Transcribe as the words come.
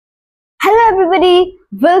everybody,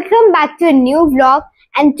 welcome back to a new vlog,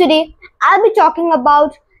 and today I'll be talking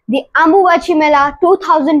about the Ambubachi Mela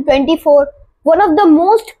 2024, one of the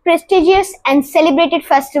most prestigious and celebrated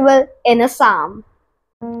festival in Assam.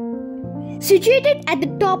 Situated at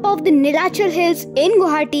the top of the Nilachal Hills in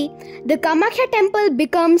Guwahati, the Kamakhya Temple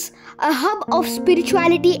becomes a hub of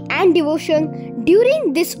spirituality and devotion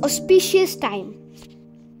during this auspicious time.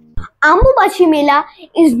 Ambubachi Mela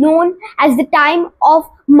is known as the time of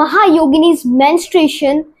Mahayogini's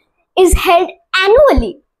menstruation, is held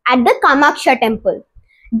annually at the Kamakhya Temple.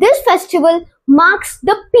 This festival marks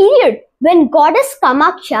the period when Goddess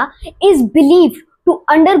Kamakhya is believed to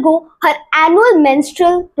undergo her annual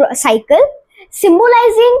menstrual cycle,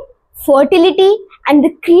 symbolizing fertility and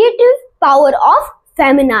the creative power of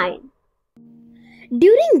feminine.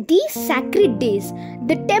 During these sacred days,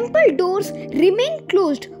 the temple doors remain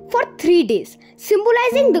closed for 3 days,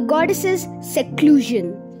 symbolizing the goddess's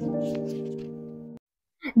seclusion.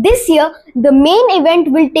 This year, the main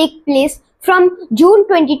event will take place from June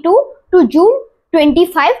 22 to June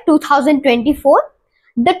 25, 2024.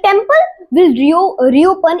 The temple will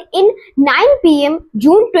reopen in 9 p.m.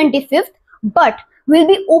 June 25th, but will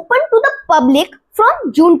be open to the public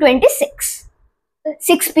from June 26,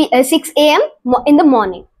 6 a.m. in the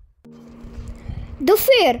morning. The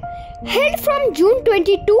fair, held from June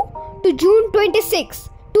 22 to June 26,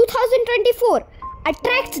 2024,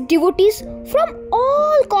 attracts devotees from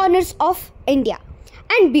all corners of India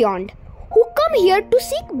and beyond, who come here to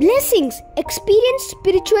seek blessings, experience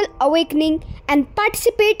spiritual awakening, and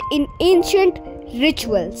participate in ancient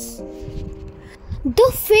rituals.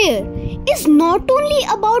 The fair is not only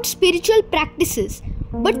about spiritual practices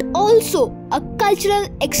but also a cultural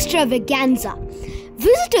extravaganza.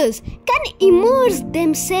 Visitors can immerse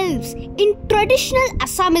themselves in traditional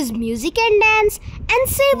Assamese music and dance and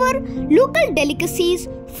savor local delicacies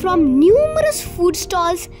from numerous food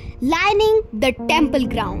stalls lining the temple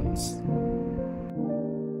grounds.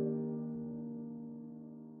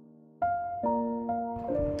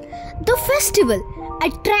 The festival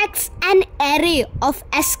attracts an array of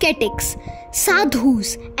ascetics,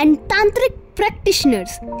 sadhus, and tantric practitioners,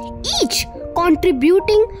 each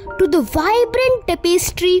contributing to the vibrant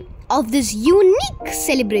tapestry of this unique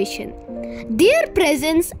celebration. Their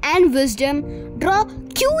presence and wisdom draw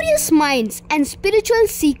curious minds and spiritual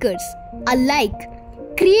seekers alike,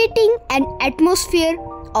 creating an atmosphere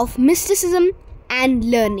of mysticism and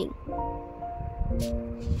learning.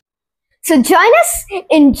 So join us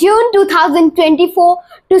in June 2024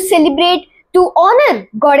 to honor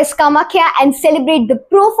Goddess Kamakhya and celebrate the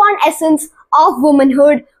profound essence of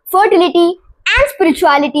womanhood, fertility, and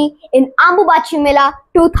spirituality in Ambubachi Mela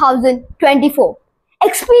 2024.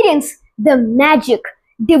 Experience the magic,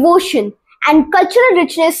 devotion, and cultural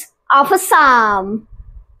richness of Assam.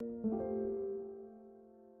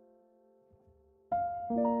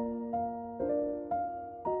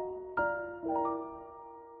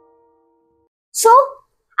 So,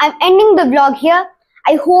 I'm ending the vlog here.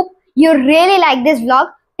 I hope you really like this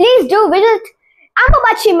vlog. Please do visit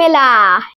Ambubachi Mela.